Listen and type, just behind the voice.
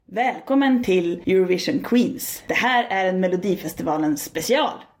Välkommen till Eurovision Queens. Det här är en Melodifestivalen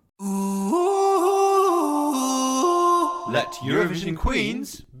special. Let Eurovision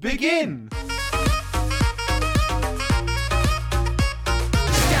Queens begin!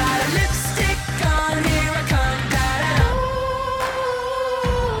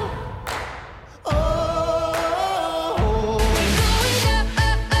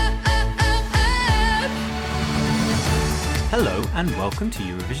 Hello and welcome to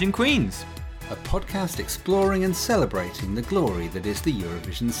Eurovision Queens, a podcast exploring and celebrating the glory that is the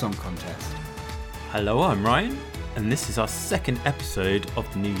Eurovision Song Contest. Hello, I'm Ryan, and this is our second episode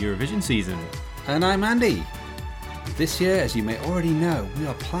of the new Eurovision season. And I'm Andy. This year, as you may already know, we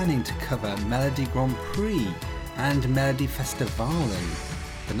are planning to cover Melodi Grand Prix and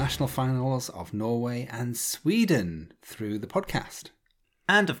Melodifestivalen, the national finals of Norway and Sweden, through the podcast.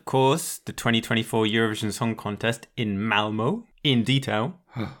 And of course, the 2024 Eurovision Song Contest in Malmö, in detail.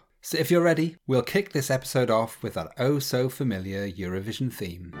 So if you're ready, we'll kick this episode off with our oh-so-familiar Eurovision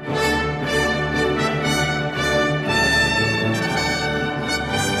theme.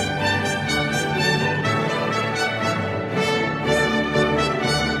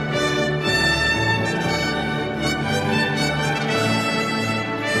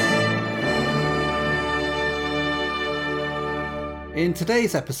 In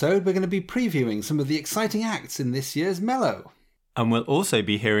today's episode, we're going to be previewing some of the exciting acts in this year's Mello. And we'll also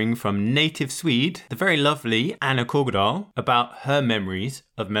be hearing from native Swede, the very lovely Anna Kågedal, about her memories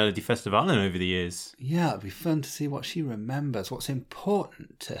of Melodifestivalen over the years. Yeah, it'll be fun to see what she remembers, what's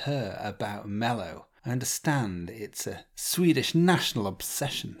important to her about Mello. I understand it's a Swedish national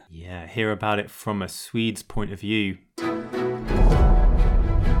obsession. Yeah, hear about it from a Swede's point of view.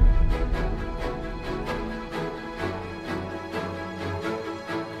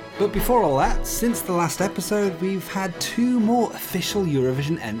 But before all that, since the last episode, we've had two more official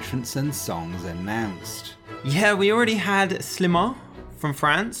Eurovision entrants and songs announced. Yeah, we already had Slimane from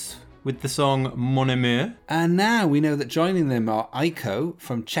France with the song Mon Amour. And now we know that joining them are Aiko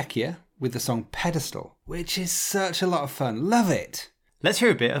from Czechia with the song Pedestal, which is such a lot of fun. Love it! Let's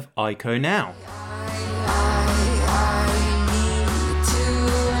hear a bit of Aiko now.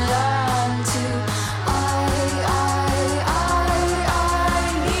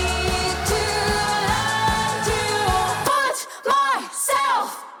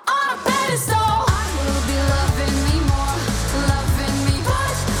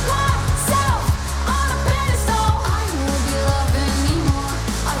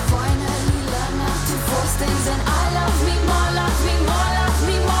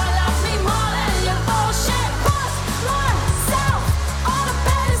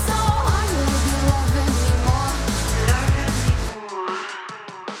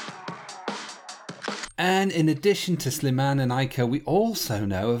 And in addition to Slimane and Aiko, we also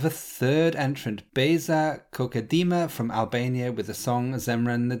know of a third entrant, Beza Kokadima from Albania with the song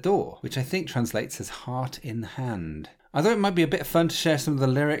Zemran Nador, which I think translates as Heart in Hand. I thought it might be a bit fun to share some of the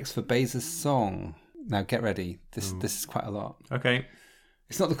lyrics for Beza's song. Now get ready, this is quite a lot. Okay.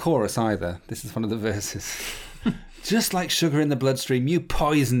 It's not the chorus either, this is one of the verses. Just like sugar in the bloodstream, you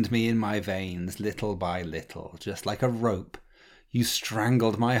poisoned me in my veins, little by little, just like a rope. You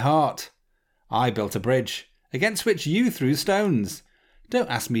strangled my heart. I built a bridge, against which you threw stones. Don't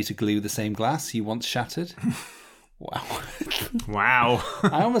ask me to glue the same glass you once shattered. Wow. Wow.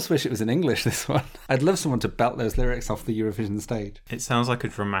 I almost wish it was in English, this one. I'd love someone to belt those lyrics off the Eurovision stage. It sounds like a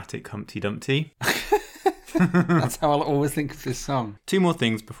dramatic Humpty Dumpty. That's how I'll always think of this song. Two more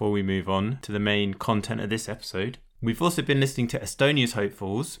things before we move on to the main content of this episode. We've also been listening to Estonia's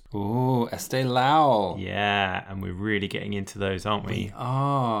hopefuls. Ooh, Este Laul. Yeah, and we're really getting into those, aren't we? We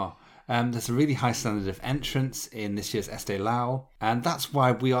are. There's a really high standard of entrance in this year's Este Laul, and that's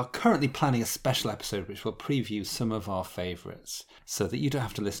why we are currently planning a special episode which will preview some of our favourites, so that you don't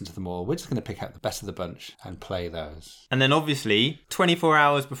have to listen to them all. We're just going to pick out the best of the bunch and play those. And then obviously, 24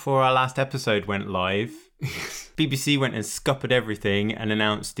 hours before our last episode went live, BBC went and scuppered everything and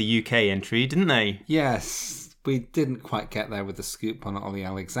announced the UK entry, didn't they? Yes, we didn't quite get there with the scoop on Ollie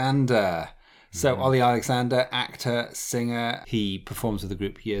Alexander. So Ollie Alexander, actor, singer, he performs with the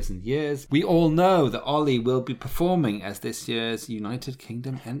group Years and Years. We all know that Ollie will be performing as this year's United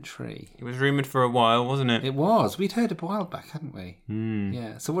Kingdom entry. It was rumoured for a while, wasn't it? It was. We'd heard it a while back, hadn't we?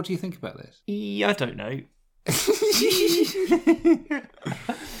 Yeah. So what do you think about this? I don't know.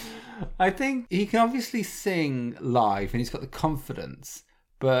 I think he can obviously sing live and he's got the confidence,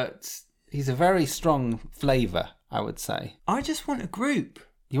 but he's a very strong flavour, I would say. I just want a group.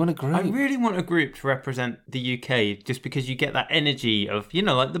 You want a group? I really want a group to represent the UK, just because you get that energy of,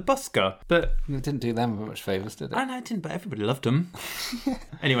 like the busker. But It didn't do them much favours, did it? I know it didn't, but everybody loved them.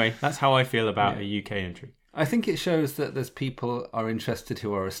 Anyway, that's how I feel about a UK entry. I think it shows that there's people are interested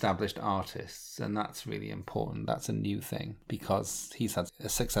who are established artists, and that's really important. That's a new thing, because he's had a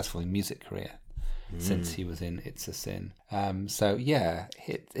successful music career since he was in It's a Sin. So yeah,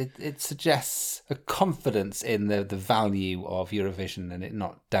 it suggests a confidence in the value of Eurovision and it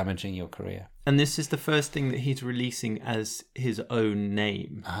not damaging your career. And this is the first thing that he's releasing as his own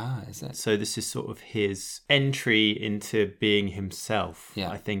name. Ah, is it? So this is sort of his entry into being himself,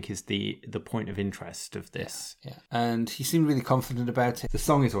 Yeah. I think is the point of interest of this. Yeah. And he seemed really confident about it. The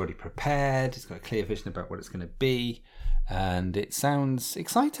song is already prepared. He's got a clear vision about what it's going to be. And it sounds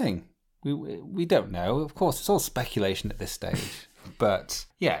exciting. We don't know. Of course, it's all speculation at this stage. But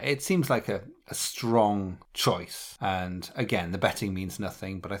yeah, it seems like a strong choice. And again, the betting means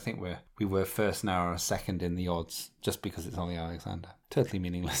nothing, but I think we were first now or second in the odds just because it's Ollie Alexander. Totally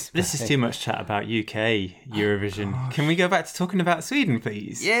meaningless. This is too much chat about UK Eurovision. Can we go back to talking about Sweden,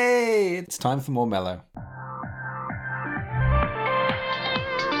 please? Yay! It's time for more Mellow.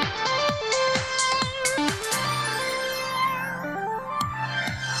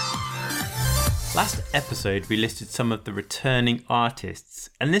 Last episode, we listed some of the returning artists,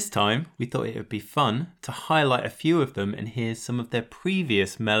 and this time we thought it would be fun to highlight a few of them and hear some of their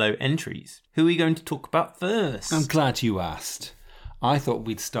previous Mellow entries. Who are we going to talk about first? I'm glad you asked. I thought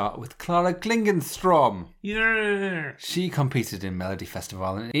we'd start with Clara Klingenstrom. Yeah! She competed in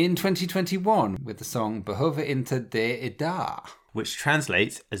Melodifestivalen in 2021 with the song Behöver inte dig idag. Which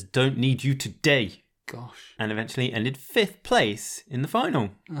translates as Don't Need You Today. Gosh. And eventually ended 5th place in the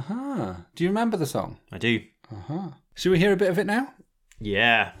final. Uh-huh. Do you remember the song? I do. Uh-huh. Should we hear a bit of it now?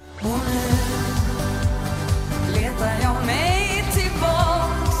 Yeah.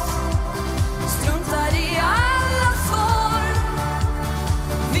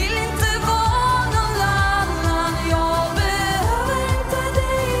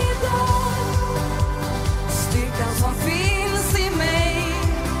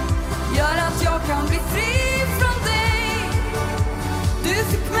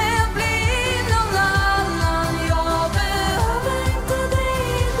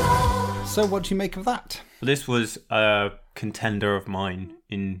 So what do you make of that? This was a contender of mine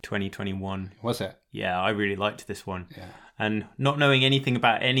in 2021. Was it? Yeah, I really liked this one. Yeah. And not knowing anything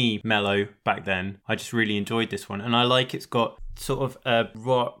about any Mellow back then, I just really enjoyed this one. And I like it's got sort of a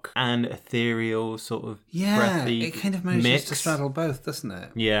rock and ethereal sort of breathy it kind of manages mix. to straddle both, doesn't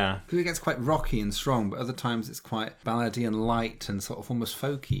it? Yeah. Because it gets quite rocky and strong, but other times it's quite ballady and light and sort of almost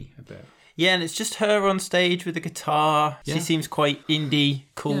folky a bit. Yeah, and it's just her on stage with the guitar. Yeah. She seems quite indie,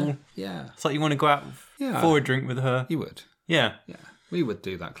 cool. Yeah. It's like you want to go out for a drink with her. You would. Yeah. Yeah. We would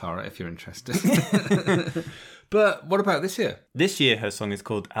do that, Clara, if you're interested. But what about this year? This year her song is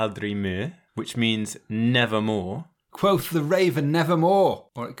called Aldrig mer, which means nevermore. Quoth the raven nevermore.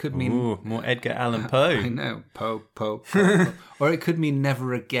 Or it could mean... Ooh, more Edgar Allan Poe. I know. Po. Or it could mean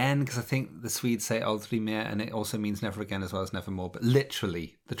never again, because I think the Swedes say aldrig mer, and it also means never again as well as nevermore. But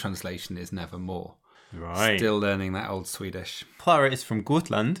literally, the translation is nevermore. Right. Still learning that old Swedish. Clara is from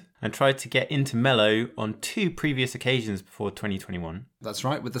Gotland and tried to get into Mellow on 2 previous occasions before 2021. That's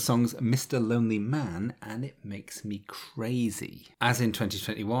right, with the songs Mr. Lonely Man and It Makes Me Crazy. As in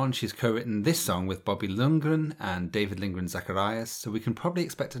 2021, she's co-written this song with Bobby Lundgren and David Lindgren Zacharias, so we can probably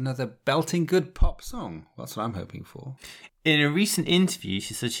expect another belting good pop song. That's what I'm hoping for. In a recent interview,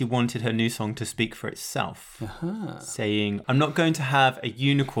 she said she wanted her new song to speak for itself, saying, I'm not going to have a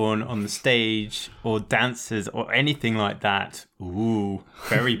unicorn on the stage or dancers or anything like that. Ooh,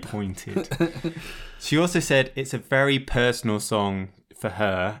 very pointed. She also said it's a very personal song for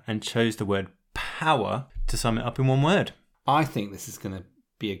her and chose the word power to sum it up in one word. I think this is going to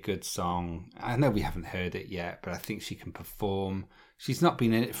be a good song. I know we haven't heard it yet, but I think she can perform. She's not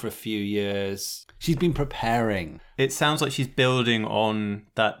been in it for a few years. She's been preparing. It sounds like she's building on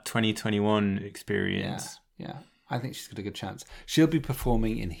that 2021 experience. Yeah. I think she's got a good chance. She'll be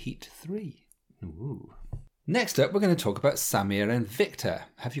performing in Heat 3. Ooh. Next up, we're going to talk about Samir and Victor.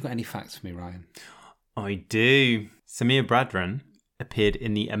 Have you got any facts for me, Ryan? I do. Samir Badran appeared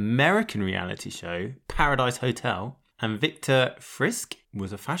in the American reality show Paradise Hotel, and Victor Frisk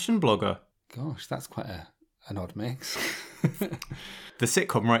was a fashion blogger. Gosh, that's quite an odd mix. The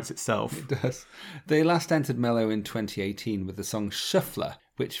sitcom writes itself. It does. They last entered Mellow in 2018 with the song Shuffler,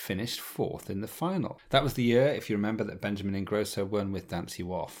 which finished 4th in the final. That was the year, if you remember, that Benjamin Ingrosso won with Dance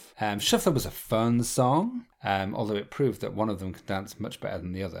You Off. Shuffler was a fun song, although it proved that one of them could dance much better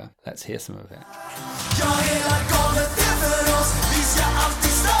than the other. Let's hear some of it.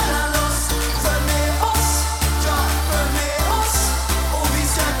 störa loss. Följ med oss, ja, följ med oss. Och vi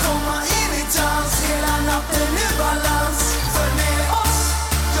ska komma in i dans hela natten i balans. Följ med oss,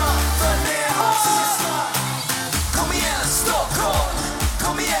 ja, följ med oss. Kom igen Stockholm,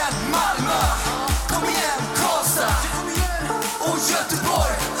 kom igen Malmö, kom igen Karlstad och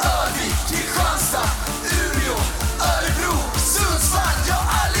Göteborg, Örnsköldsvik, Kristianstad, Umeå, Örebro, Sundsvall, ja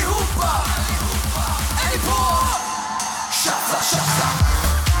allihopa. Är ni på? Tjafsa, tjafsa.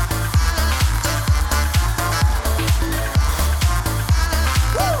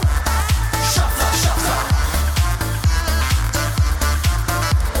 Tjafsa, tjafsa.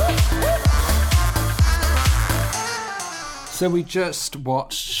 So we just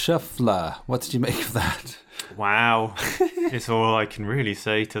watched Shuffler. What did you make of that? Wow. It's all I can really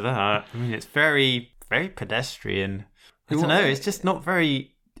say to that. I mean, it's very, very pedestrian. I don't know, it's just not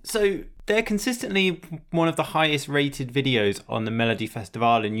very... So, they're consistently one of the highest rated videos on the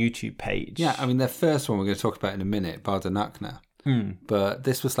Melodifestivalen YouTube page. Yeah, I mean, their first one we're going to talk about in a minute, Barda Nakna. But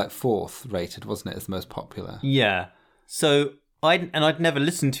this was like 4th rated, wasn't it, as the most popular? Yeah. So, I'd never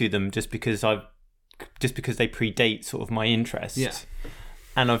listened to them just because they predate sort of my interest. Yeah.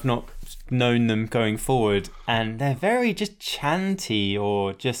 And I've not known them going forward. And they're very just chanty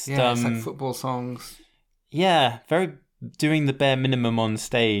or just... Yeah, it's like football songs. Yeah, very doing the bare minimum on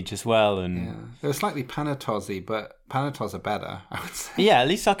stage as well. And Yeah. They were slightly Panatozy, but Panatoz are better, I would say. yeah, at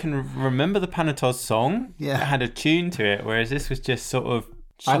least I can remember the Panatoz song. Yeah. It had a tune to it, whereas this was just sort of...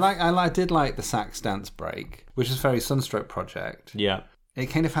 I did like the sax dance break, which is very Sunstroke project. Yeah. It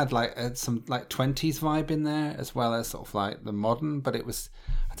kind of had like some like 20s vibe in there, as well as sort of like the modern, but it was,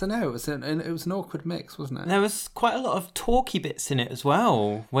 I don't know, it was an awkward mix, wasn't it? There was quite a lot of talky bits in it as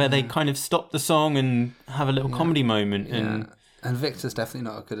well, where they kind of stop the song and have a little comedy moment. Yeah. And Victor's definitely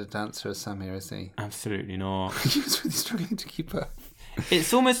not as good a dancer as Samir, is he? Absolutely not. He was really struggling to keep up.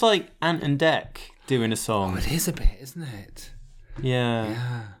 It's almost like Ant and Dec doing a Oh, song. it is a bit, isn't it? Yeah.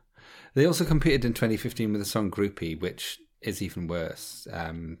 Yeah. They also competed in 2015 with the song Groupie, which is even worse,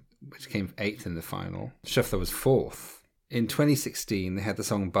 which came 8th in the final. Shuffler was 4th. In 2016, they had the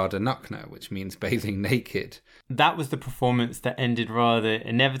song Barda Nakna, which means bathing naked. That was the performance that ended rather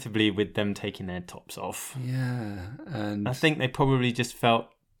inevitably with them taking their tops off. Yeah, and I think they probably just felt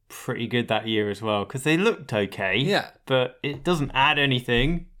pretty good that year as well, because they looked okay. Yeah. But it doesn't add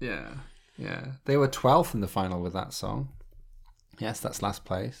anything. yeah, they were 12th in the final with that song. Yes, that's last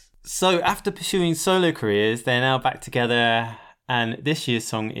place. So after pursuing solo careers, they're now back together, and this year's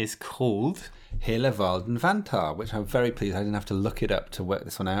song is called... Hele Walden Vantar, which I'm very pleased I didn't have to look it up to work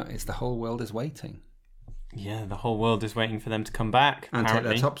this one out. It's The Whole World Is Waiting. Yeah, the whole world is waiting for them to come back, And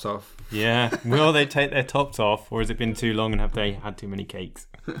apparently. take their tops off. Yeah. Will they take their tops off, or has it been too long and have they had too many cakes?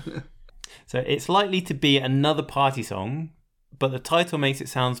 So it's likely to be another party song, but the title makes it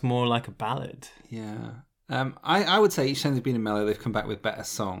sound more like a ballad. Yeah. I would say each time they've been in Mellow, they've come back with better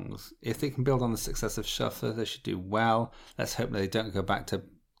songs. If they can build on the success of Shuffler, they should do well. Let's hope that they don't go back to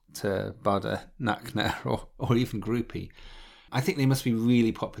Barda Nakna or even Groupie. I think they must be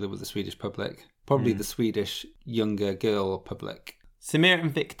really popular with the Swedish public. Probably the Swedish younger girl public. Samir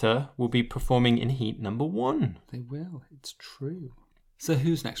and Victor will be performing in heat number 1. They will, it's true. So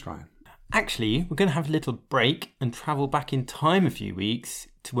who's next, Ryan? Actually, we're going to have a little break and travel back in time a few weeks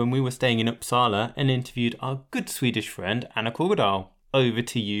to when we were staying in Uppsala and interviewed our good Swedish friend Anna Kågedal. Over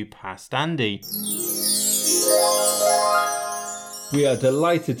to you, past Andy. We are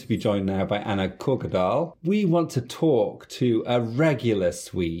delighted to be joined now by Anna Kågedal. We want to talk to a regular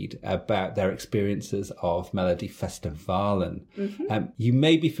Swede about their experiences of Melodifestivalen. You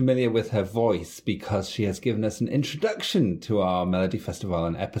may be familiar with her voice because she has given us an introduction to our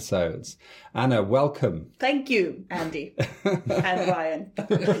Melodifestivalen episodes. Anna, welcome. Thank you, Andy and Ryan.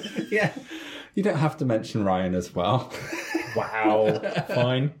 Yeah, you don't have to mention Ryan as well. Wow.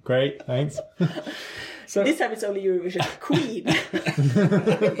 Fine. Great. Thanks. So, This time it's only Eurovision Queen.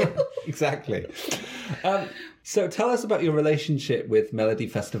 exactly. So tell us about your relationship with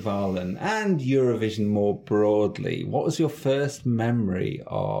Melodifestivalen and Eurovision more broadly. What was your first memory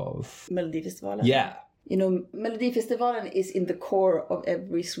of... Melodifestivalen. Yeah. You know, Melodifestivalen is in the core of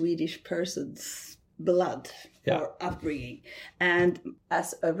every Swedish person's blood or upbringing. And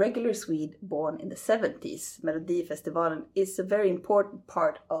as a regular Swede born in the 70s, Melodifestivalen is a very important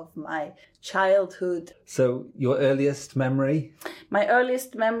part of my childhood. So your earliest memory? My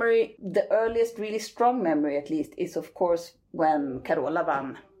earliest memory, the earliest really strong memory at least, is of course when Carola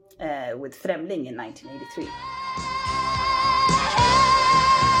vann with Främling in 1983.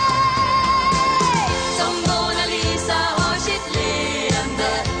 Som Mona Lisa har sitt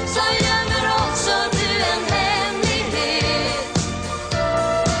leende, så gömmer också du en hemlighet.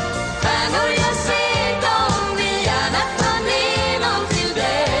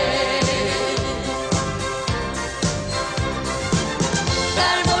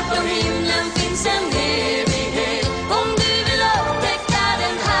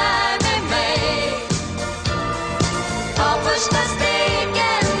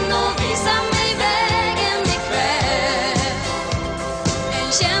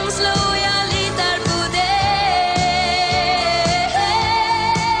 känslor, jag litar på dig.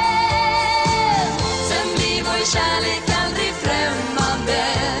 Sen blir vår kärlek aldrig främmande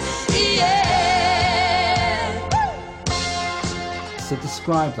igen. So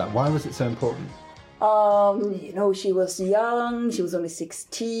describe that. Why was it so important? You know, she was young. She was only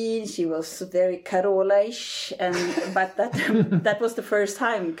 16. She was very Carola-ish, but that was the first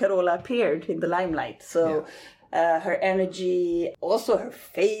time Carola appeared in the limelight. So her energy, also her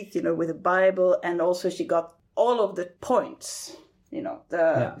faith, you know, with the Bible, and also she got all of the points. You know,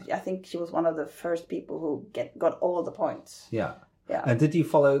 I think she was one of the first people who got all the points. Yeah. Yeah. And did you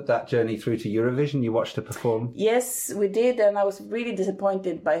follow that journey through to Eurovision? You watched her perform? Yes, we did, and I was really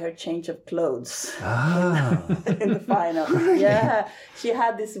disappointed by her change of clothes in the final. Yeah, she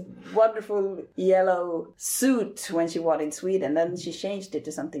had this wonderful yellow suit when she won in Sweden, then she changed it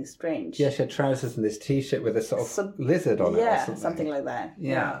to something strange. Yeah, she had trousers and this T-shirt with a sort of lizard on it. Yeah, or something like that.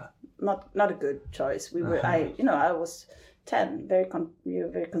 Yeah. Not a good choice. We were, I was 10, very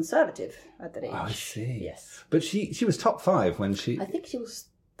conservative at that age. Oh, I see. Yes. But she was top 5 when she... I think she was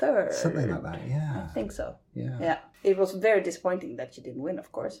 3rd. Something like that, yeah. I think so. Yeah. Yeah. It was very disappointing that she didn't win,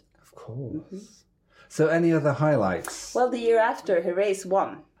 of course. Of course. So any other highlights? Well, the year after, Herreys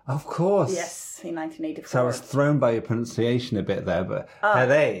won. Of course. Yes, in 1984. So I was thrown by your pronunciation a bit there, but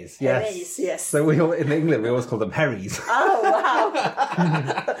Herreys, yes. Herreys, yes. So in England, we always call them Herries. Oh,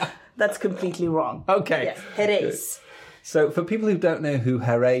 wow. That's completely wrong. Okay. Yes, Herreys. So for people who don't know who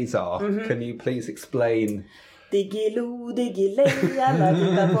Herreys are, can you please explain... Diggiloo, diggiley, alla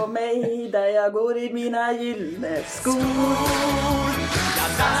tittar på mig där jag går i mina gyllene skor.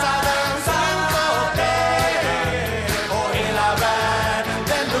 Jag dansar ensam på dig och hela världen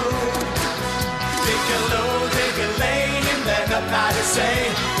den log. Diggiloo, diggiley, himlen öppnade sig.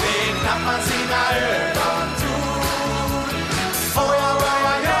 Det är knappt man sina ögon tror. Och jag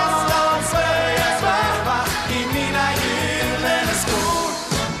börjar nästan sväva i mina gyllene skor.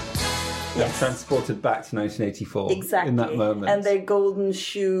 Yes. Transported back to 1984 Exactly. in that moment. And their golden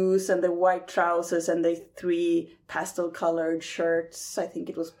shoes and their white trousers and their 3 pastel-colored shirts. I think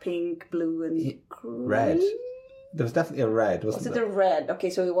it was pink, blue, and green. Red. There was definitely a red, wasn't Was it there? a red? Okay,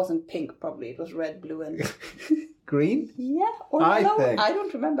 so it wasn't pink, probably. It was red, blue, and... Green? Yeah, or I no, think. I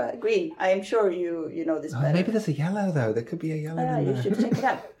don't remember. Green. I am sure you know this Oh, better. maybe there's a yellow, though. There could be a yellow in You there. should check it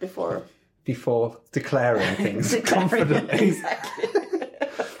out before... Before declaring things confidently. Exactly.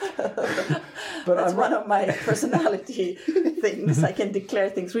 But That's one of my personality things. I can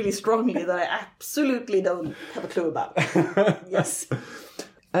declare things really strongly that I absolutely don't have a clue about. Yes.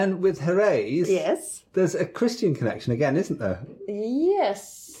 And with Herreys, Yes. there's a Christian connection again, isn't there?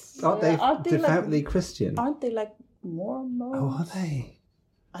 Yes. Aren't they Aren't they devoutly Christian? Aren't they like Mormons? Oh, are they?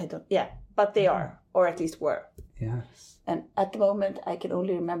 I don't... Yeah, but they are. Or at least were. Yes. And at the moment, I can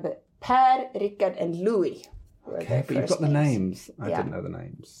only remember Per, Rickard, and Louis. Okay, but you've got the names. I Yeah. didn't know the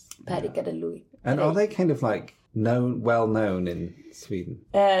names. Per, Rickard, and Louis. And are they kind of like well known in Sweden?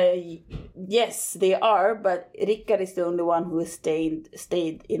 Yes, they are, but Rickard is the only one who has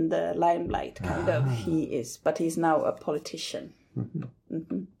stayed in the limelight, kind of. He is, but he's now a politician.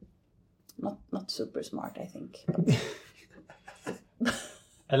 Mm-hmm. Not super smart, I think.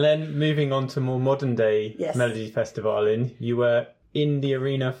 And then moving on to more modern day Yes. Melodifestivalen, you were in the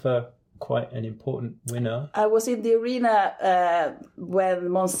arena for quite an important winner. I was in the arena when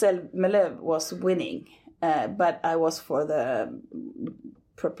Måns Zelmerlöw was winning, but I was for the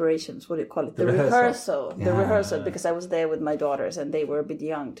preparations, what do you call it? The rehearsal. The rehearsal, because I was there with my daughters and they were a bit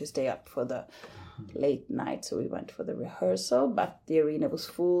young to stay up for the late night, so we went for the rehearsal, but the arena was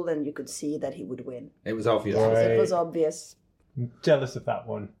full and you could see that he would win. It was obvious. Right. It was obvious. Jealous of that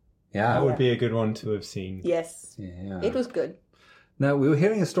one. Yeah. That would be a good one to have seen. Yes. Yeah. It was good. Now, we were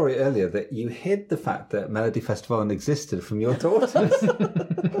hearing a story earlier that you hid the fact that Melodifestivalen existed from your daughters.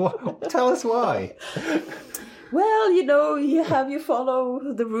 Tell us why. Well, you follow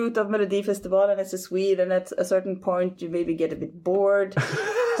the route of Melodifestivalen as a Swede, and at a certain point you maybe get a bit bored.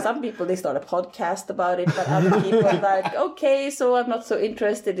 Some people, they start a podcast about it, but other people are like, okay, so I'm not so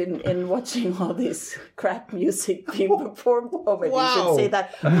interested in watching all this crap music being performed. Oh, maybe you should say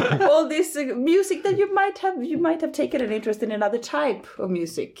that. All this music that you might have taken an interest in another type of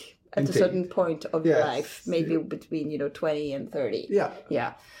music at a certain point of your life, maybe between 20 and 30.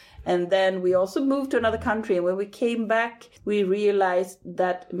 Yeah. And then we also moved to another country, and when we came back, we realized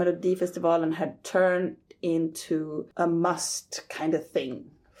that Melodifestivalen had turned into a must kind of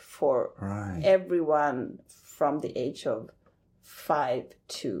thing for everyone from the age of 5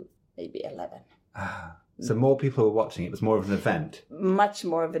 to maybe 11. So more people were watching. It was more of an event. Much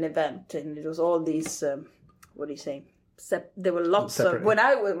more of an event, and it was all these, there were lots Separate. of... When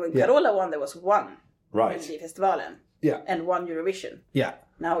Carola won, there was one Right. Melodifestivalen Yeah. and one Eurovision. Yeah.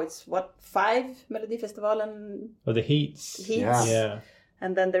 Now it's, 5 Melodifestivalen Or the heats. heats? Yeah.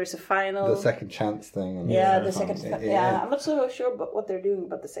 And then there's a final. The second chance thing. And the second... Yeah. I'm not so sure about what they're doing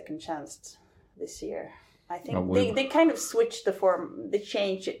about the second chance this year. I think Oh, they kind of switched the form. They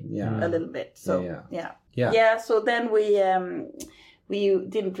changed it a little bit. So, Yeah. so then we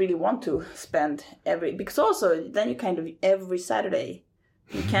didn't really want to spend because also then you kind of every Saturday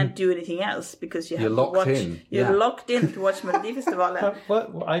you can't do anything else because You're locked in. You're locked in to watch Melodifestivalen.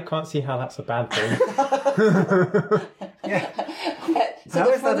 Well, I can't see how that's a bad thing. How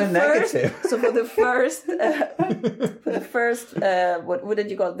is that a negative? So for the first, what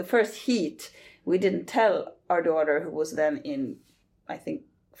did you call it? The first heat, we didn't tell our daughter, who was then in, I think,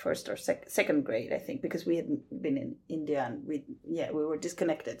 first or second grade, I think, because we hadn't been in India and we were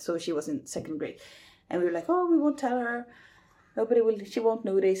disconnected. So she was in second grade, and we were like, oh, we won't tell her. Nobody will. She won't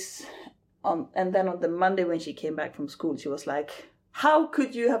notice. And then on the Monday when she came back from school, she was like, "How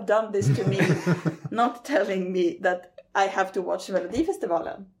could you have done this to me, not telling me that I have to watch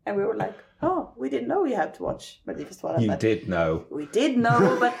Melodifestivalen?" And we were like, "Oh, we didn't know you had to watch Melodifestivalen." You did know. We did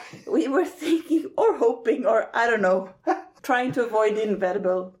know, but we were thinking or hoping or I don't know, trying to avoid the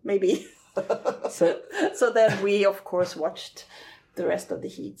inevitable, maybe. So then we of course watched the rest of the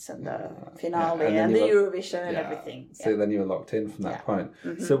heats and the finale and the Eurovision and everything. So then you were locked in from that point.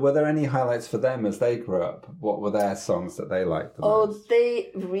 Mm-hmm. So were there any highlights for them as they grew up? What were their songs that they liked the Oh, most? they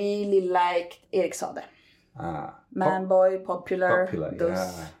really liked Erik Saade. Man-boy, popular.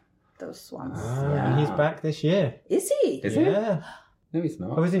 Those ones. And he's back this year. Is he? Is he? Yeah. No, he's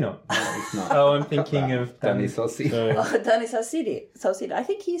not. Oh, is he not? No, he's not. Oh, I'm thinking of Danny Saucedo. Oh, Danny Saucedo. I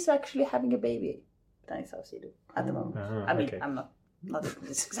think he's actually having a baby. Danny Saucedo at the moment. I mean, okay. I'm not at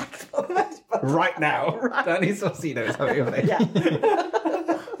this exact moment. But Right now, Danny Saucedo is having a baby. yeah.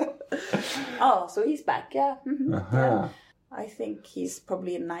 Oh, so he's back. Yeah. Mhm. Uh-huh. I think he's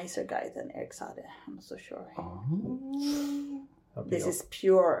probably a nicer guy than Erik Saade. I'm not so sure. This is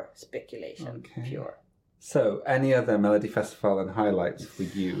pure speculation. Okay. Pure. So, any other Melodifestivalen highlights for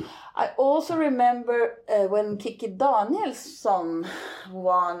you? I also remember when Kikki Danielsson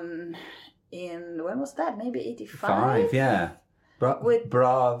won in, when was that? Maybe 85? Yeah. With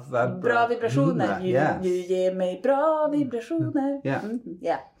bra vibrationer. Yes. Du ger mig bra vibrationer. Yeah.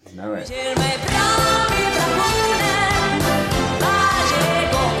 Yeah. Know it. Ger mig bra vibrationer varje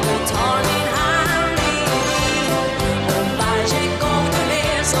gång du tar min hand i din. Och varje gång du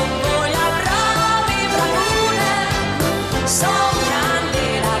ler så får jag bra vibrationer som kan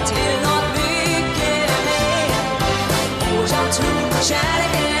leda till något mycket mer. Och jag tror på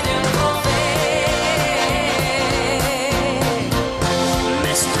kärleken du får väg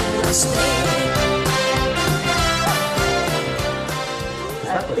med stora steg.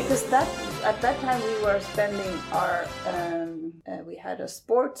 Because at that time we were spending our we had a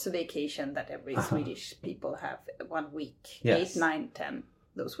sports vacation that every Swedish people have 1 week. Yes. 8, 9, 10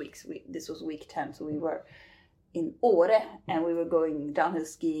 those weeks. This was week 10, so we were in Åre and we were going downhill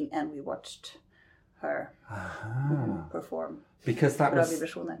skiing and we watched her perform. Because that Bra was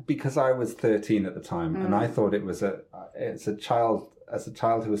vibrationer. because I was 13 at the time, and I thought it's a child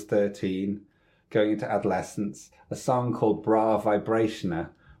who was 13 going into adolescence. A song called "Bra Vibrationer"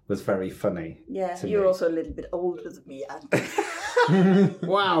 was very funny. Yeah, to you're me. also a little bit older than me. And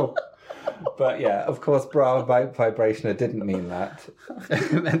Wow. But yeah, of course, "Bra Vibrationer" didn't mean that.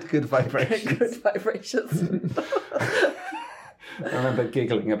 It meant good vibrations. good vibrations. I remember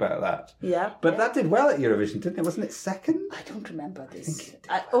giggling about that. Yeah. But that did well at Eurovision, didn't it? Wasn't it second? I don't remember this.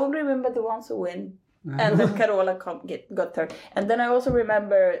 I only remember the ones who win. And then Carola got third. And then I also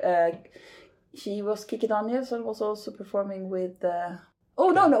remember Kikki Danielsson was also performing with...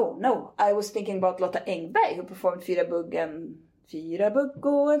 No. I was thinking about Lotta Engberg who performed Fyra bugg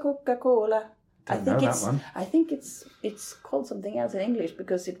och en Coca-Cola. I think it's called something else in English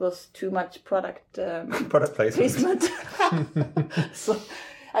because it was too much product placement. So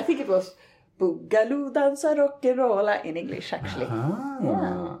I think it was Boogaloo dansa rock'n'rolla in English actually.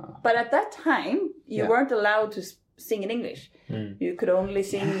 Yeah. But at that time you weren't allowed to sing in English. You could only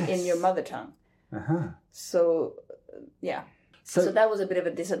sing in your mother tongue. So yeah. So that was a bit of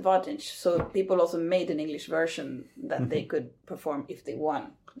a disadvantage. So people also made an English version that they could perform if they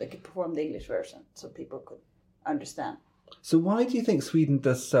won. They could perform the English version so people could understand. So why do you think Sweden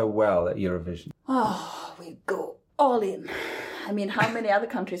does so well at Eurovision? Oh, we go all in. I mean, how many other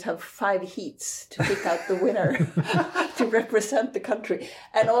countries have 5 heats to pick out the winner to represent the country?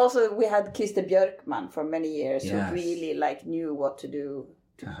 And also we had Christer Björkman for many years who really knew what to do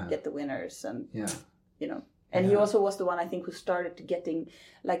to get the winners. And, And he also was the one, I think, who started getting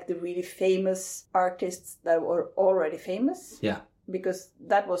like the really famous artists that were already famous. Yeah. Because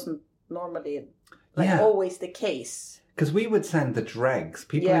that wasn't normally always the case. Because we would send the dregs,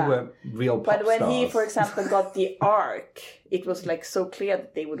 people who were real pop But when stars. he, for example, got the Ark, it was like so clear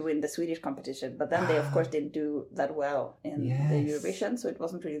that they would win the Swedish competition. But then they, of course, didn't do that well in the Eurovision, so it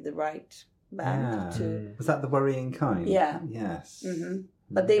wasn't really the right band to. Was that The Worrying Kind? Yeah. Yes. Mm-hmm.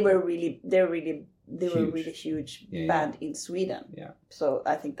 But they were really huge band in Sweden. Yeah. So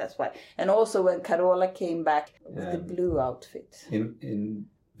I think that's why. And also when Carola came back with the blue outfit.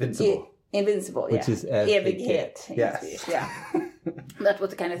 Invincible. Invincible, Which is evighet. Yes. Yeah. That was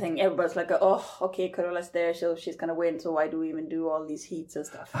the kind of thing. Everybody's like, oh, okay, Carola's there, so she's going to win, so why do we even do all these heats and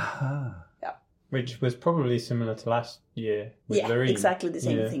stuff? Yeah. Which was probably similar to last year with Loreen. Exactly the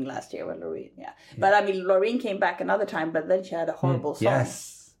same thing last year with Loreen, But I mean, Loreen came back another time, but then she had a horrible song.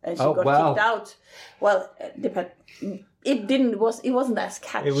 Yes. And she got kicked out. Well, it wasn't as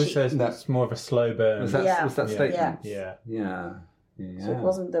catchy. It was that's more of a slow burn. Was that statement? Yeah. So it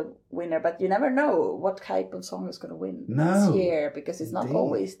wasn't the winner, but you never know what type of song is going to win this year, because it's not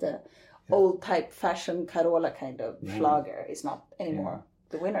always the old type fashion Carola kind of schlager. It's not anymore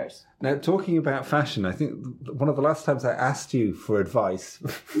the winners. Now, talking about fashion, I think one of the last times I asked you for advice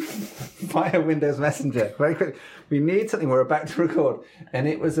via Windows Messenger, very quick, we need something, we're about to record, and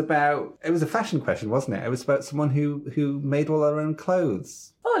it was a fashion question, wasn't it? It was about someone who made all her own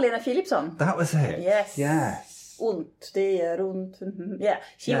clothes. Oh, Lena Philipsson. That was it. Yes. Ont, det är ont. Yeah,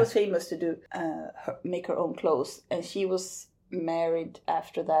 she was famous to do make her own clothes, and she was married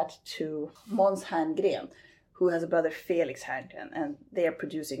after that to Måns Herngren, who has a brother Felix Herngren, and they are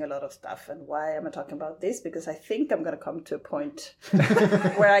producing a lot of stuff. And why am I talking about this? Because I think I'm going to come to a point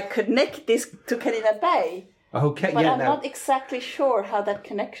where I connect this to Carina Berg. Okay, but I'm not exactly sure how that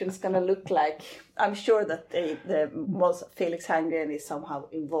connection is going to look like. I'm sure that Måns Felix Herngren is somehow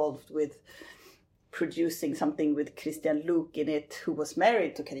involved with producing something with Christian Luuk in it, who was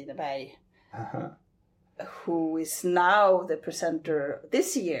married to Carina Berg, who is now the presenter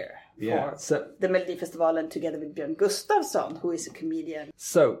this year for the Melodifestivalen, together with Björn Gustafsson, who is a comedian.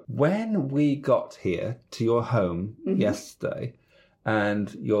 So when we got here to your home yesterday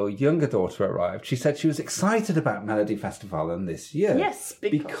and your younger daughter arrived, she said she was excited about Melodifestivalen this year. Yes,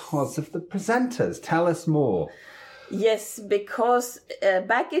 because of the presenters. Tell us more. Yes, because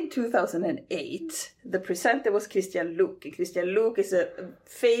back in 2008, the presenter was Christian Luuk. Christian Luuk is a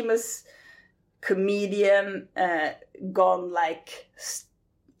famous comedian, gone like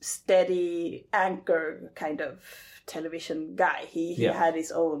steady anchor kind of television guy. He had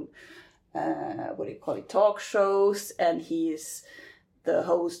his own, talk shows, and he is the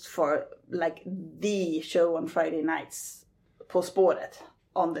host for like the show on Friday nights, På spåret,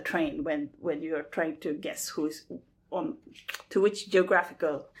 on the train when you're trying to guess who is on to which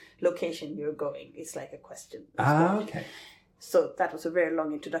geographical location you're going. It's like a question. Okay. So that was a very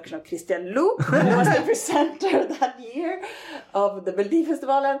long introduction of Christian Luuk, who was the presenter that year of the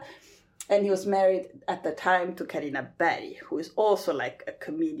Melodifestivalen. And he was married at the time to Carina Berg, who is also like a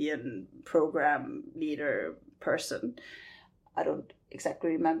comedian, program leader person. I don't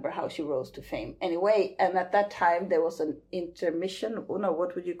exactly remember how she rose to fame. Anyway, and at that time there was an intermission. Oh no,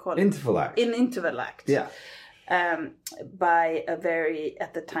 what would you call it? Interval act. An interval act. Yeah. By a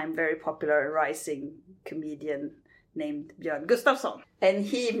at the time, very popular rising comedian named Björn Gustafsson. And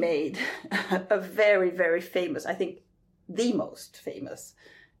he made a very, very famous, I think the most famous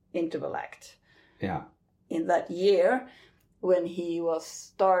interval act. Yeah. In that year, when he was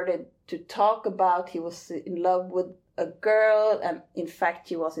started to talk about, he was in love with a girl, and in fact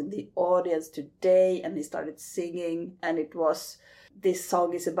he was in the audience today, and he started singing, and it was, this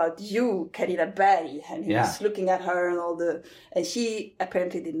song is about you, Carina Berg, and he was looking at her and and she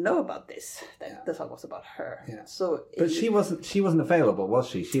apparently didn't know about this, that the song was about her. Yeah. So, but she wasn't available, was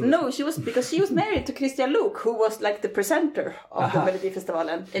she? No, she was, because she was married to Christian Luuk, who was like the presenter of the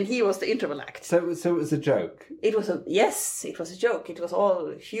Melodifestivalen, and he was the interval act. So it was a joke. It was it was a joke. It was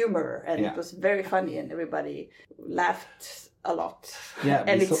all humor, and it was very funny, and everybody laughed a lot. Yeah,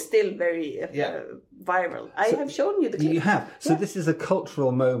 and it's still very viral. I have shown you the clip. You have. So this is a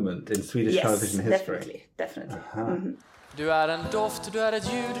cultural moment in Swedish television history. Definitely. Du är en doft, du är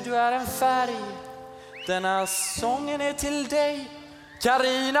ett ljud, du är en färg. Denna sången är till dig,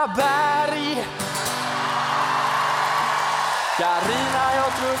 Carina Berg. Carina,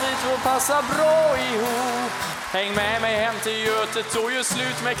 jag tror vi två passar bra ihop. Häng med mig hem till Götet och gör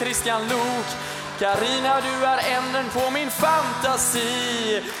slut med Christian Luuk. Carina, du är änden på min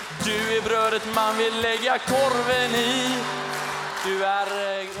fantasi. Du är brödet man vill lägga korven i. Du är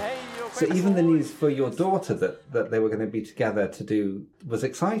hej och So even the news for your daughter that they were going to be together to do was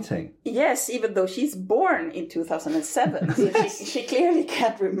exciting. Yes, even though she's born in 2007. So she clearly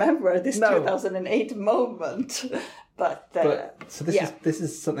can't remember this 2008 moment. But so this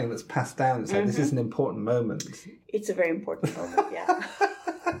is something that's passed down. It's like this is an important moment. It's a very important moment, yeah.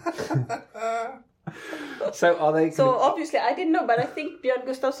 So are they? So obviously I didn't know, but I think Björn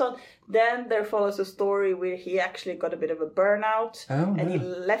Gustafsson, then there follows a story where he actually got a bit of a burnout and he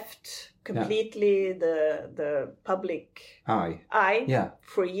left completely the public eye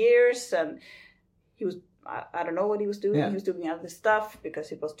for years, and he was, I don't know what he was doing. He was doing other stuff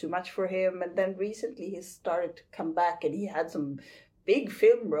because it was too much for him. And then recently he started to come back and he had some big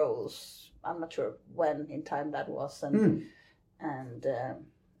film roles. I'm not sure when in time that was. And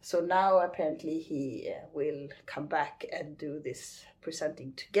so now apparently he will come back and do this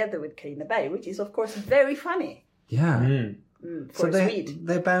presenting together with Carina Berg, which is of course very funny. Yeah. For so Swede.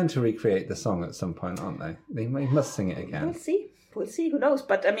 They're bound to recreate the song at some point, aren't they? They must sing it again. We'll see. Who knows?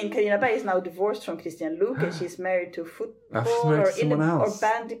 But I mean, Carina Berg is now divorced from Christian Luuk, and she's married to football or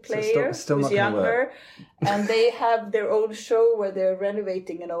bandy player still who's not younger. Work. And they have their own show where they're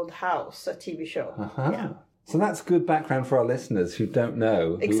renovating an old house, a TV show. Yeah. So that's good background for our listeners who don't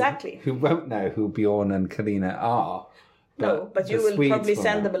know. Who won't know who Bjorn and Carina are. But you will probably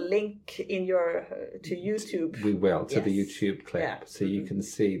send them a link in your to YouTube. We will, to the YouTube clip, so you can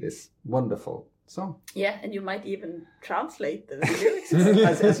see this wonderful song. Yeah, and you might even translate the lyrics.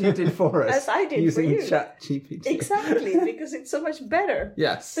 as you did for us. As I did using for you. ChatGPT. Exactly, because it's so much better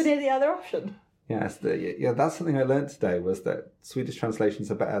than any other option. Yes, that's something I learned today, was that Swedish translations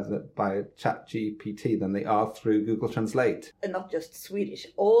are better by ChatGPT than they are through Google Translate. And not just Swedish,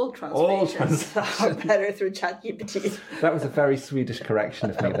 all translations are better through ChatGPT. That was a very Swedish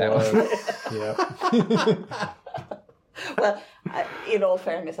correction of me there, wasn't it? Well, in all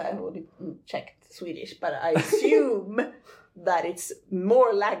fairness, I only checked Swedish, but I assume that it's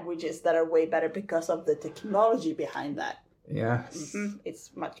more languages that are way better because of the technology behind that. Yes.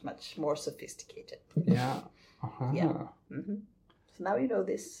 It's much, much more sophisticated. Yeah. So now you know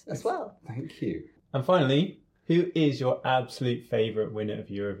this as well. Thank you. And finally, who is your absolute favourite winner of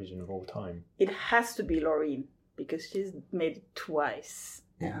Eurovision of all time? It has to be Loreen, because she's made it twice.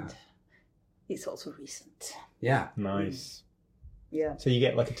 Yeah. And it's also recent. Yeah. Nice. Yeah. So you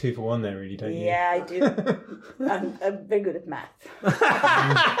get like a 2-for-1 there, really, don't you? Yeah, I do. I'm very good at math.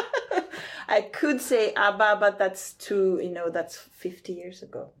 I could say ABBA, but that's that's 50 years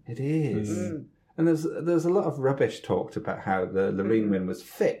ago. It is. And there's a lot of rubbish talked about how the Loreen win was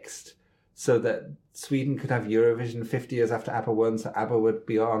fixed so that Sweden could have Eurovision 50 years after ABBA won, so ABBA would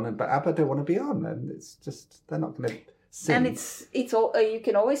be on, but ABBA don't want to be on, and it's just, they're not going to sing. And it's all, you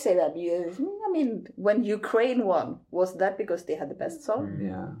can always say that. I mean, when Ukraine won, was that because they had the best song?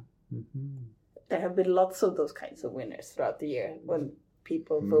 Yeah. There have been lots of those kinds of winners throughout the year when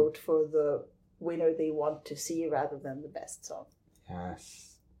people vote for the winner they want to see rather than the best song.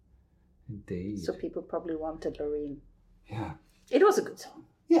 Yes, indeed. So people probably wanted Loreen. Yeah. It was a good song.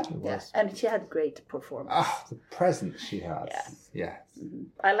 Yeah, it was. And she had great performance. Ah, the presence she had. Yeah.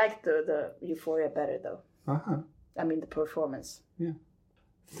 I liked the Euphoria better though. I mean the performance. Yeah.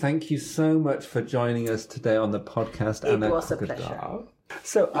 Thank you so much for joining us today on the podcast, Anna. It was a pleasure.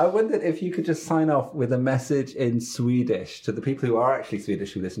 So I wondered if you could just sign off with a message in Swedish to the people who are actually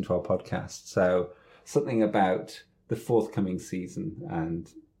Swedish who listen to our podcast. So something about the forthcoming season and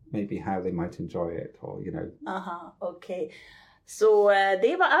maybe how they might enjoy it, or Okej. Så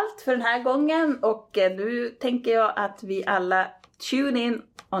det var allt för den här gången, och nu tänker jag att vi alla tune in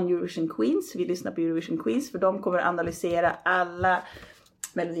on Eurovision Queens. Vi lyssnar på Eurovision Queens, för de kommer analysera alla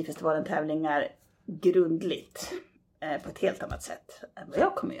Melodifestivalen-tävlingar grundligt. På ett helt annat sätt än vad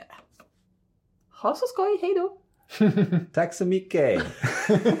jag kommer göra. Ha så skoj, hej då! Tack så mycket!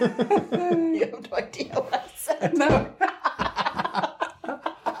 You have no idea what I said. No.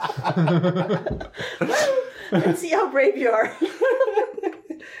 Let's see how brave you are.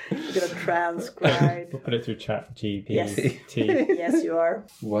 You're going to transcribe. We'll put it through ChatGPT. Yes, you are.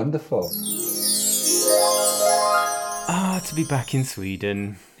 Wonderful. To be back in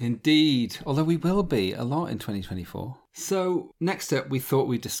Sweden. Indeed, although we will be a lot in 2024. So, next up, we thought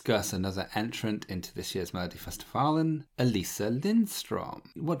we'd discuss another entrant into this year's Melodifestivalen, Elisa Lindström.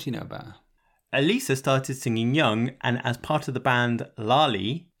 What do you know about her? Elisa started singing young, and as part of the band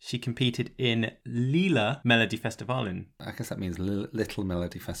Lali, she competed in Lilla Melodifestivalen. I guess that means Little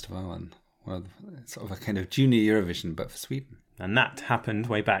Melodifestivalen. Well, it's sort of a kind of junior Eurovision, but for Sweden. And that happened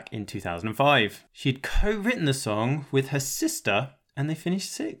way back in 2005. She'd co-written the song with her sister, and they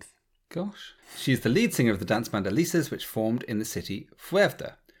finished 6th. Gosh. She's the lead singer of the dance band Elisa's, which formed in the city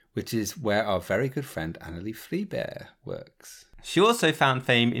Fuevda, which is where our very good friend Anneli Friberg works. She also found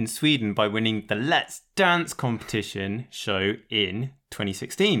fame in Sweden by winning the Let's Dance competition show in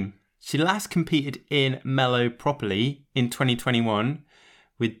 2016. She last competed in Mello properly in 2021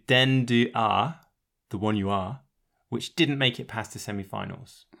 with Den Du Are, The One You Are, which didn't make it past the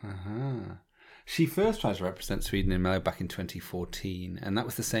semi-finals. She first tried to represent Sweden in Mello back in 2014, and that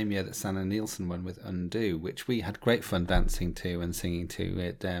was the same year that Sanna Nielsen won with Undo, which we had great fun dancing to and singing to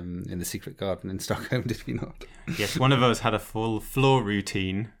it in the Secret Garden in Stockholm, did we not? Yes, one of us had a full floor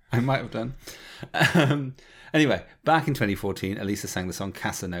routine. I might have done. Anyway, back in 2014, Elisa sang the song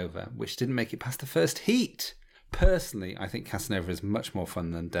Casanova, which didn't make it past the first heat. Personally, I think Casanova is much more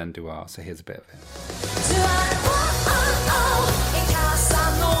fun than Den Du Are, so here's a bit of it.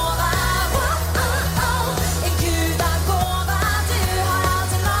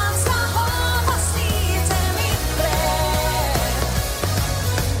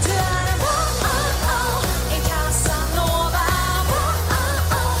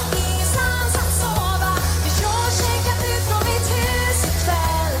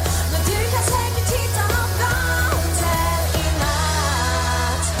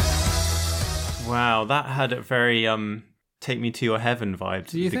 Wow, that had a very Take Me to Your Heaven vibe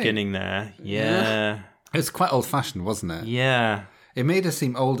to the beginning there. Yeah. It was quite old-fashioned, wasn't it? Yeah. It made her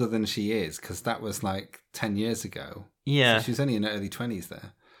seem older than she is, because that was like 10 years ago. Yeah. So she was only in her early 20s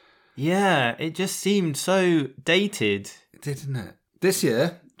there. Yeah, it just seemed so dated. It did, didn't it? This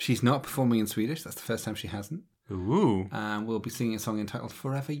year, she's not performing in Swedish. That's the first time she hasn't. Ooh. And we'll be singing a song entitled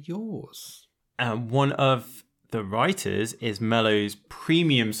Forever Yours. One of the writers is Mello's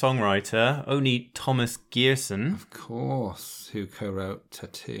premium songwriter, only Thomas Gierson. Of course, who co-wrote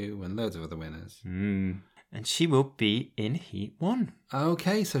Tattoo and loads of other winners. And she will be in Heat 1.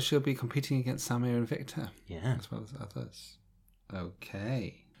 Okay, so she'll be competing against Samir and Victor. Yeah. As well as others.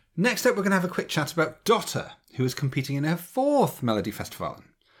 Okay. Next up, we're going to have a quick chat about Dotter, who is competing in her 4th Melodifestivalen.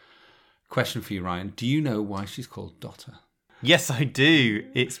 Question for you, Ryan. Do you know why she's called Dotter? Yes, I do.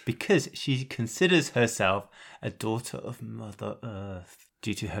 It's because she considers herself a daughter of Mother Earth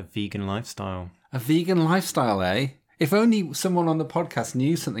due to her vegan lifestyle. A vegan lifestyle, eh? If only someone on the podcast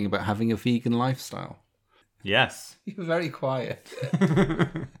knew something about having a vegan lifestyle. Yes. You're very quiet.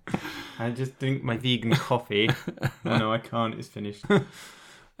 I just drink my vegan coffee. Oh, no, I can't. It's finished.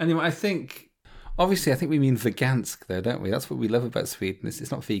 Anyway, I think we mean Vegansk, though, don't we? That's what we love about Sweden. It's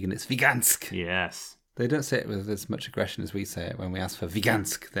not vegan, it's Vegansk. Yes. They don't say it with as much aggression as we say it when we ask for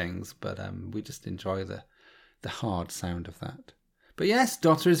Vegansk things, but we just enjoy the hard sound of that. But yes,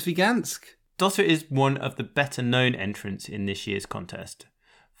 Dotter is Vegansk. Dotter is one of the better known entrants in this year's contest,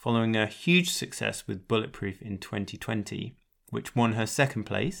 following a huge success with Bulletproof in 2020, which won her 2nd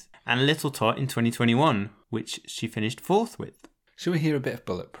place, and Little Tot in 2021, which she finished 4th with. Shall we hear a bit of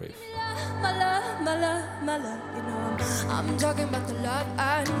Bulletproof? My love, my love, my love, you know I'm talking about the love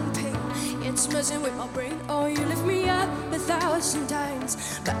and pain. It's messing with my brain. Oh, you lift me up 1,000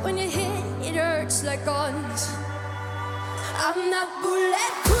 times, but when you hit, it hurts like guns. I'm not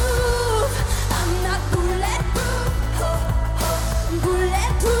bulletproof. I'm not bulletproof.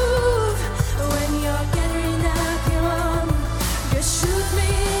 Bulletproof. When you're getting up, you're on. You shoot me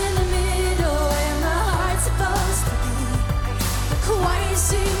in the middle where my heart's supposed to be. The choir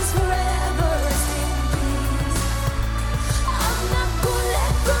sings forever, rest in peace. I'm not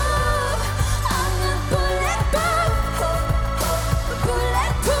bulletproof. I'm not bulletproof.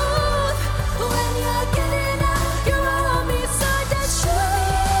 Bulletproof. When you're getting up, you're on me, so just shoot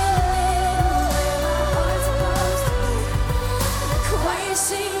me in the middle where my heart's supposed to be. The choir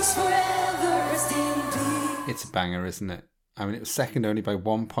sings forever, rest in peace. It's a banger, isn't it? I mean, it was second only by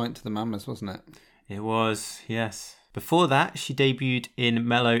 1 point to the Mamas, wasn't it? It was, yes. Before that, she debuted in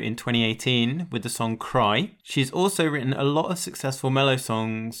Mello in 2018 with the song Cry. She's also written a lot of successful Mello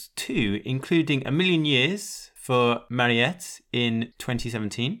songs too, including A Million Years for Mariette in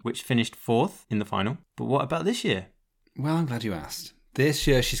 2017, which finished 4th in the final. But what about this year? Well, I'm glad you asked. This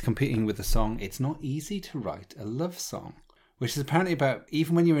year she's competing with the song It's Not Easy to Write a Love Song, which is apparently about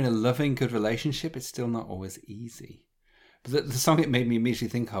even when you're in a loving, good relationship, it's still not always easy. But the song it made me immediately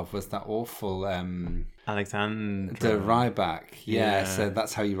think of was that awful Alexandra. The Ryback. Yeah, Yeah. so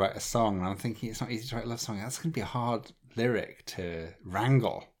that's how you write a song. And I'm thinking it's not easy to write a love song. That's going to be a hard lyric to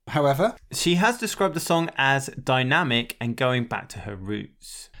wrangle. However, She has described the song as dynamic and going back to her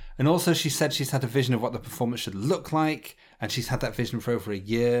roots. and also she said she's had a vision of what the performance should look like, and she's had that vision for over a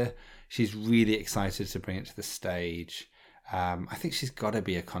year. She's really excited to bring it to the stage. I think she's got to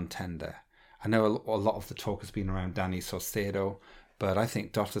be a contender. I know a lot of the talk has been around Dani Saucedo, but I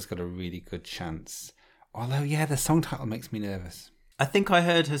think Dotter's got a really good chance. Although, yeah, the song title makes me nervous. I think I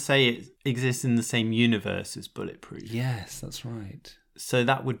heard her say it exists in the same universe as Bulletproof. Yes, that's right. So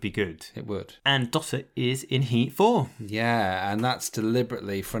that would be good. It would. And Dotter is in Heat 4. Yeah, and that's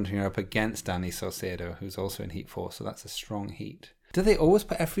deliberately fronting her up against Danny Saucedo, who's also in Heat 4, so that's a strong heat. Do they always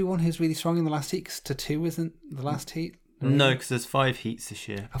put everyone who's really strong in the last heat? Because Tattoo isn't the last heat? No, because there's 5 heats this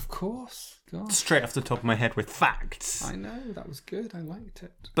year. Of course. God. Straight off the top of my head with facts. I know, that was good. I liked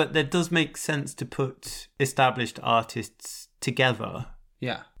it. But it does make sense to put established artists together.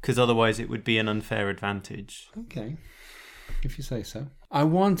 Yeah. Because otherwise it would be an unfair advantage. Okay. If you say so. I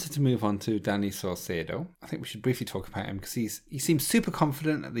wanted to move on to Danny Saucedo. I think we should briefly talk about him because he seems super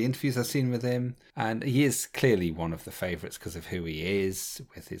confident at the interviews I've seen with him, and he is clearly one of the favourites because of who he is,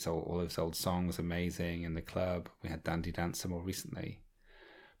 with all of his old songs, amazing, in the club. We had Dandy Dancer more recently.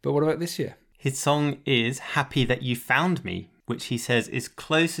 But what about this year? His song is Happy That You Found Me, which he says is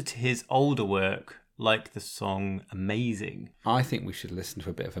closer to his older work, like the song Amazing. I think we should listen to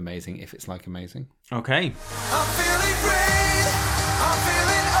a bit of Amazing if it's like Amazing. Okay. I'm feeling great, I'm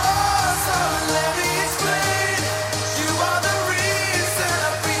feeling awesome, let me explain. You are the reason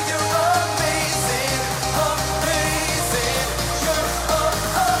I feel you're amazing, amazing. You're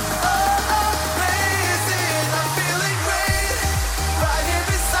amazing. I'm feeling great, right here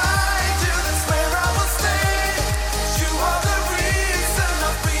beside you, that's where I will stay. You are the reason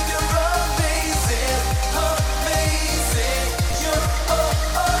I feel you're amazing, amazing. You're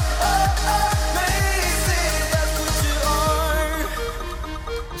amazing, that's what you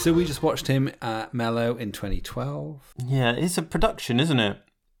are. So we just watched him at Mellow in 2012. Yeah, it's a production, isn't it?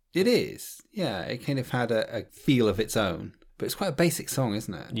 It is. Yeah, it kind of had a feel of its own. But it's quite a basic song,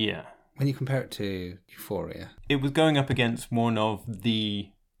 isn't it? Yeah. When you compare it to Euphoria. It was going up against one of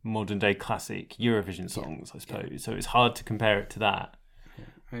the modern day classic Eurovision songs, I suppose. So it's hard to compare it to that.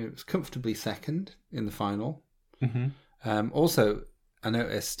 It was comfortably second in the final. Mm-hmm. Also, I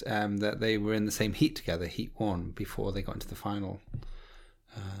noticed that they were in the same heat together, Heat 1, before they got into the final.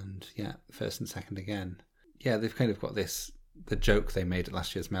 And yeah, first and second again. Yeah, they've kind of got this, the joke they made at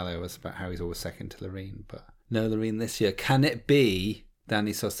last year's Mellow was about how he's always second to Loreen. But no Loreen this year. Can it be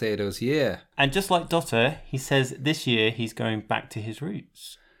Danny Saucedo's year? And just like Dotter, he says this year he's going back to his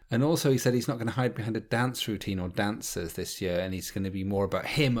roots. And also he said he's not going to hide behind a dance routine or dancers this year, and he's going to be more about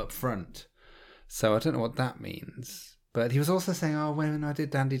him up front. So I don't know what that means. But he was also saying, oh, when I did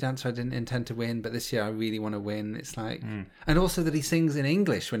Dandy Dancer, I didn't intend to win, but this year I really want to win. It's like... And also that he sings in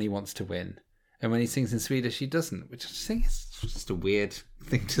English when he wants to win. And when he sings in Swedish, he doesn't, which I just think is just a weird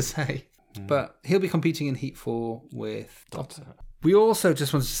thing to say. But he'll be competing in Heat 4 with Dotter. We also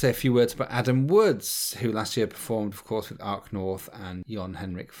just wanted to say a few words about Adam Woods, who last year performed, of course, with Ark North and Jon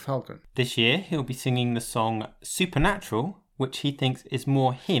Henrik Falgren. This year he'll be singing the song Supernatural, which he thinks is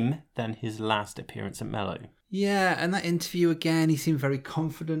more him than his last appearance at Mellow. Yeah, and that interview again, he seemed very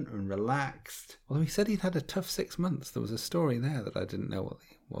confident and relaxed. Although he said he'd had a tough 6 months. There was a story there that I didn't know what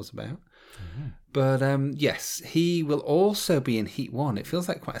it was about. But yes, he will also be in Heat 1. It feels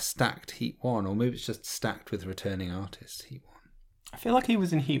like quite a stacked Heat 1, or maybe it's just stacked with returning artists, Heat 1. I feel like he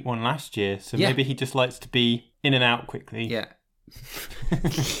was in Heat 1 last year, so Yeah. maybe he just likes to be in and out quickly. Yeah.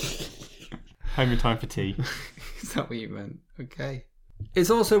 Home in time for tea. Is that what you meant? Okay.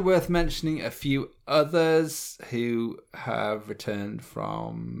 It's also worth mentioning a few others who have returned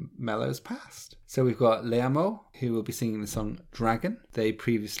from Mellow's past. So we've got Leamo, who will be singing the song Dragon. They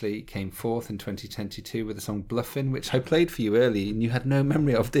previously came fourth in 2022 with the song Bluffin', which I played for you early and you had no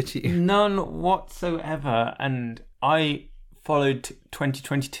memory of, did you? None whatsoever, and I followed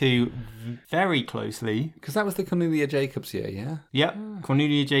 2022 very closely. Because that was the Cornelia Jacobs year, yeah? Yep,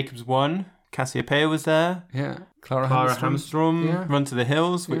 Cornelia Jacobs won. Cassiopeia was there. Yeah. Clara Hamstrom, Yeah. Run to the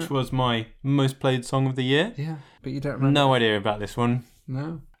Hills, which was my most played song of the year. Yeah, but you don't remember. No idea about this one.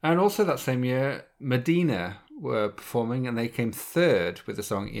 No. And also that same year, Medina were performing and they came third with the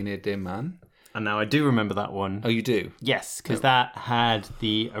song Ine de Man. And now I do remember that one. Oh, you do? Yes, because that had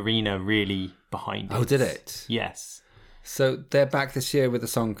the arena really behind it. Oh, did it? Yes. So they're back this year with the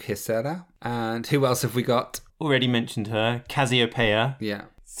song Kisera. And who else have we got? Already mentioned her, Cassiopeia, Yeah.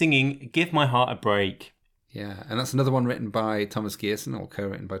 singing Give My Heart a Break. Yeah, and that's another one written by Thomas Gierson, or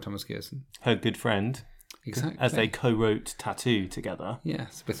co-written by Thomas Gierson. Her good friend. Exactly. As they co-wrote Tattoo together.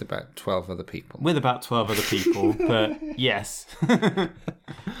 Yes, with about 12 other people. With about 12 other people, but yes.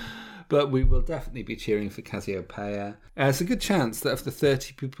 But we will definitely be cheering for Cassiopeia. It's a good chance that of the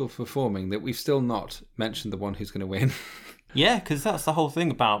 30 people performing, that we've still not mentioned the one who's going to win. Yeah, because that's the whole thing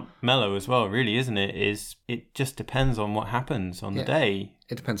about Mellow as well, really, isn't it? Is it just depends on what happens on the day.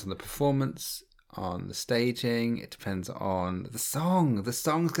 It depends on the performance, on the staging. It depends on the song. The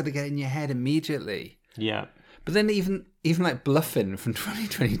song's got to get in your head immediately. Yeah. But then even even like Bluffin' from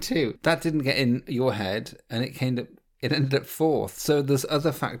 2022, that didn't get in your head, and it ended up 4th. So there's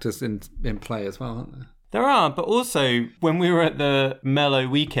other factors in play as well, aren't there? There are, but also when we were at the Mellow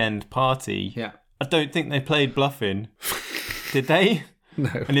Weekend party, Yeah. I don't think they played Bluffin'. Did they? No.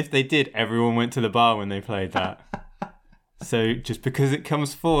 And if they did, everyone went to the bar when they played that. So just because it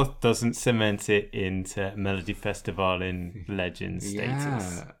comes 4th doesn't cement it into Melodifestivalen legend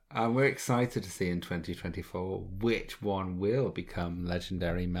status. Yeah. And we're excited to see in 2024 which one will become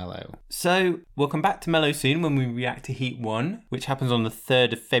legendary Mellow. So we'll come back to Mellow soon when we react to Heat 1, which happens on the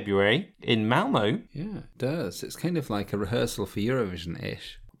 3rd of February in Malmo. Yeah, it does. It's kind of like a rehearsal for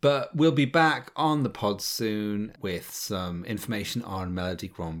Eurovision-ish. But we'll be back on the pod soon with some information on Melody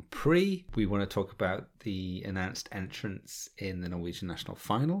Grand Prix. We want to talk about the announced entrance in the Norwegian national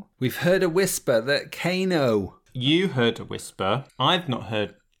final. We've heard a whisper that Kano... You heard a whisper. I've not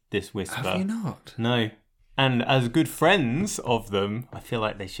heard this whisper. Have you not? No. And as good friends of them, I feel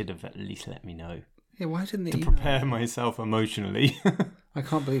like they should have at least let me know. Yeah, why didn't they to prepare myself emotionally. I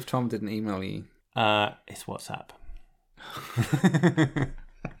can't believe Tom didn't email you. It's WhatsApp.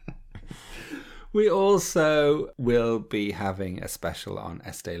 We also will be having a special on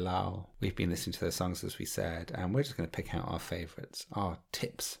Estee Lauder. We've been listening to those songs, as we said, and we're just going to pick out our favourites, our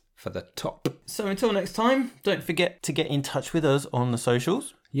tips for the top. So until next time, don't forget to get in touch with us on the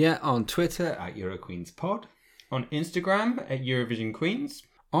socials. Yeah, on Twitter at EuroQueensPod. On Instagram at Eurovision Queens.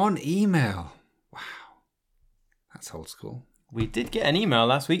 On email. Wow. That's old school. We did get an email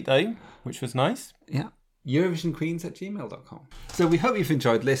last week, though, which was nice. Yeah. EurovisionQueens@gmail.com. So we hope you've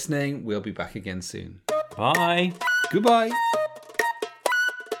enjoyed listening. We'll be back again soon. Bye. Goodbye.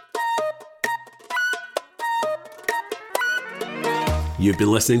 You've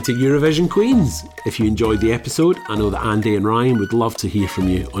been listening to Eurovision Queens. If you enjoyed the episode, I know that Andy and Ryan would love to hear from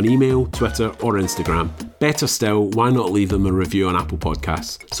you on email, Twitter or Instagram. Better still, why not leave them a review on Apple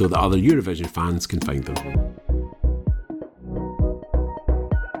Podcasts so that other Eurovision fans can find them.